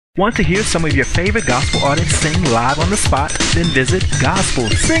Want to hear some of your favorite gospel artists sing live on the spot? Then visit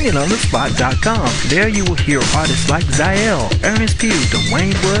GospelSingingOnTheSpot.com. There you will hear artists like Zael, Ernest Pugh,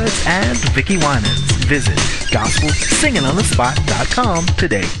 Dwayne Woods, and Vicki Winans. Visit GospelSingingOnTheSpot.com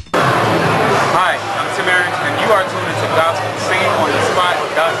today. Hi, I'm Tim Aaron, and you are tuned into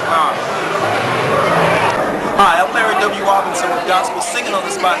GospelSingingOnTheSpot.com. Hi, I'm Larry W. Robinson with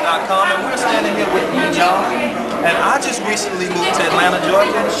GospelSingingOnTheSpot.com, and we're standing here with Minon. And I just recently moved to Atlanta, Georgia,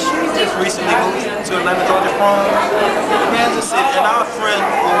 and she just recently moved to Atlanta, Georgia from Kansas City. And our friend,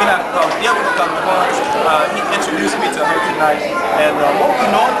 well, we have to call him, we call him Hans, he introduced me to her tonight. And what we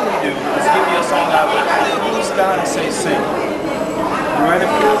normally do is give you a song out of the blue sky and say sing. You ready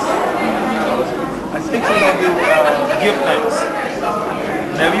for this? I think we're going to do give thanks.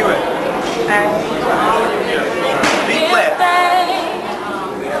 Whenever you're ready. Be glad.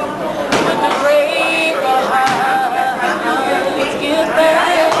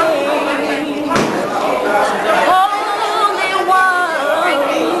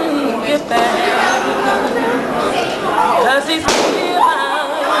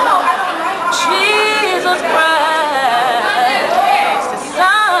 Jesus Christ, the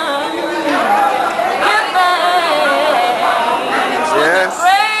Son, give thanks. Yes.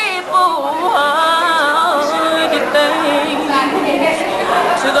 Grateful heart, give thanks.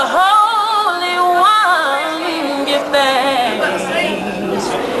 To the Holy One, give thanks.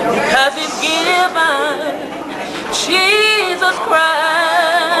 Because He's given Jesus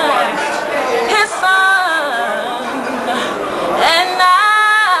Christ, His Son, and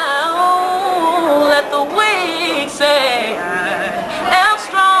now let the weak say I am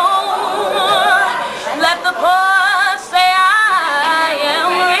strong. Let the poor say I am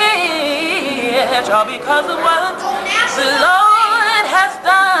rich, all because of what the Lord has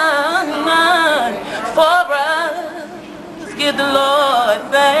done for us. Give the Lord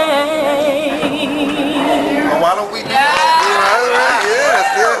thanks. Well, why don't we do that?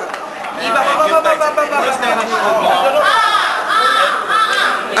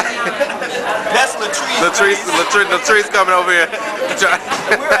 That's Latrice coming over here.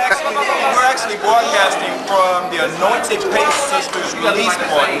 we're actually broadcasting from the Anointed Pace Sisters release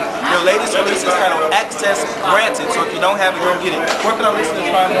party. Their latest release is titled Access Granted, so if you don't have it, go get it. Where can our listeners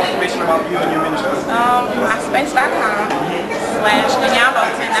find more information about you and your ministry? MySpace.com/Minon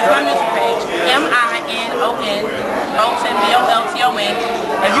Bolton. That's my music page. MINON Bolton, BOLTON.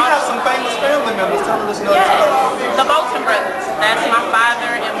 And you have some famous family members. Tell us Yes, the Bolton brothers. That's my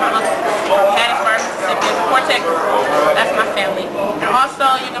father and my uncle from Hattiesburg, Mississippi, Cortex. That's my family. And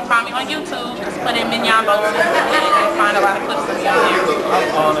also, you can find me on YouTube. Just put in Minon Bolton, and you can find a lot of clips of me on there. I'm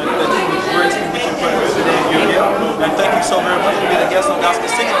honored that you was graced with your presence today and your gift. And thank you so very much for being a guest on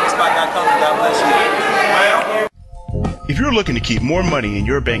GospelSingingOnTheSpot.com. And God bless you. If you're looking to keep more money in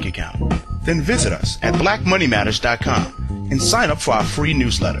your bank account, then visit us at blackmoneymatters.com and sign up for our free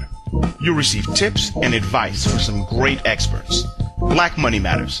newsletter. You'll receive tips and advice from some great experts. Black Money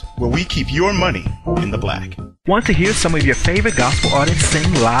Matters, where we keep your money in the black. Want to hear some of your favorite gospel artists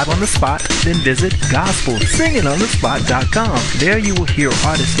sing live on the spot? Then visit GospelSingingOnTheSpot.com. There you will hear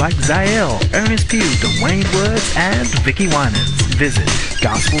artists like Zael, Ernest Pugh, Dwayne Woods, and Vicki Winans. Visit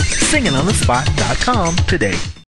GospelSingingOnTheSpot.com today.